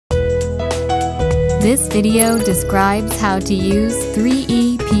This video describes how to use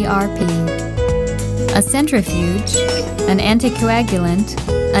 3E PRP. A centrifuge, an anticoagulant,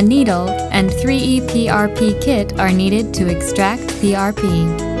 a needle, and 3E PRP kit are needed to extract PRP.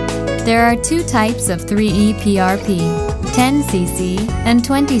 There are two types of 3E PRP, 10 cc and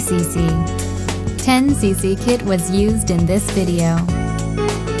 20 cc. 10 cc kit was used in this video.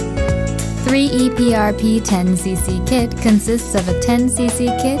 3E PRP 10 cc kit consists of a 10 cc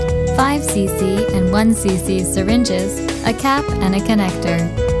kit, 5 cc and 1 cc syringes, a cap and a connector.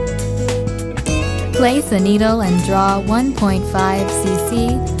 Place a needle and draw 1.5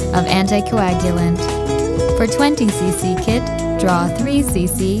 cc of anticoagulant. For 20 cc kit, draw 3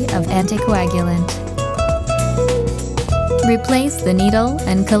 cc of anticoagulant. Replace the needle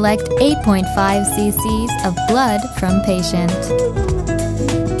and collect 8.5 cc of blood from patient.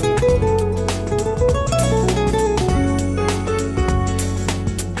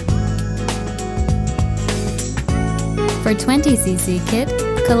 For 20 cc kit,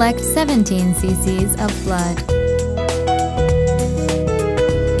 collect 17 cc of blood.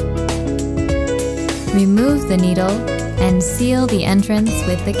 Remove the needle and seal the entrance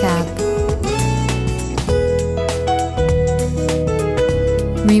with the cap.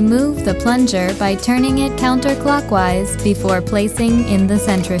 Remove the plunger by turning it counterclockwise before placing in the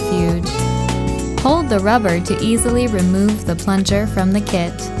centrifuge. Hold the rubber to easily remove the plunger from the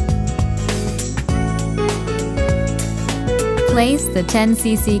kit. Place the 10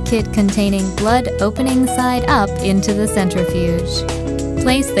 cc kit containing blood opening side up into the centrifuge.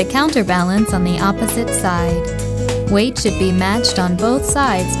 Place the counterbalance on the opposite side. Weight should be matched on both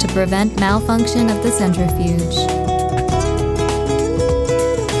sides to prevent malfunction of the centrifuge.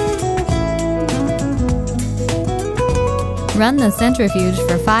 Run the centrifuge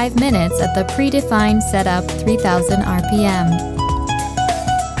for 5 minutes at the predefined setup 3000 RPM.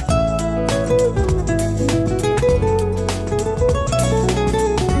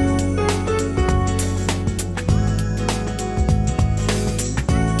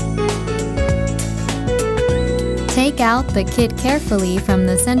 Take out the kit carefully from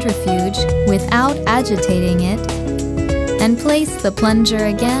the centrifuge without agitating it, and place the plunger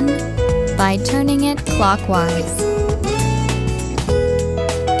again by turning it clockwise.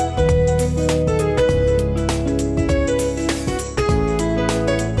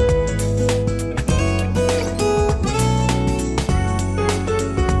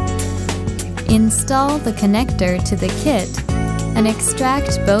 Install the connector to the kit and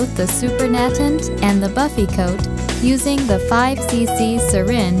extract both the supernatant and the buffy coat using the 5 cc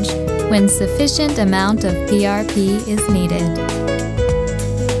syringe when sufficient amount of PRP is needed.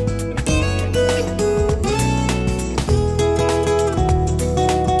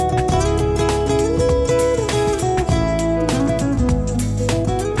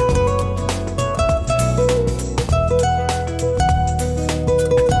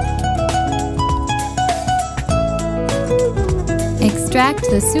 Extract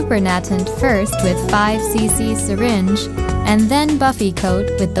the supernatant first with 5 cc syringe and then buffy coat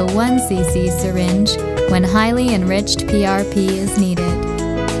with the 1 cc syringe when highly enriched PRP is needed.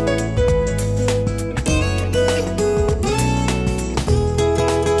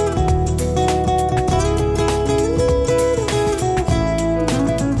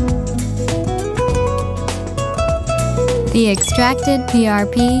 The extracted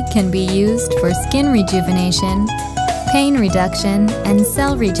PRP can be used for skin rejuvenation, pain reduction, and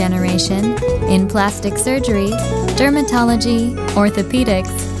cell regeneration in plastic surgery, dermatology,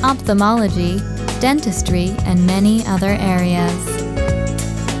 orthopedics, ophthalmology, dentistry, and many other areas.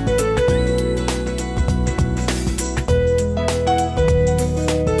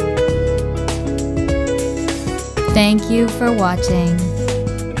 Thank you for watching.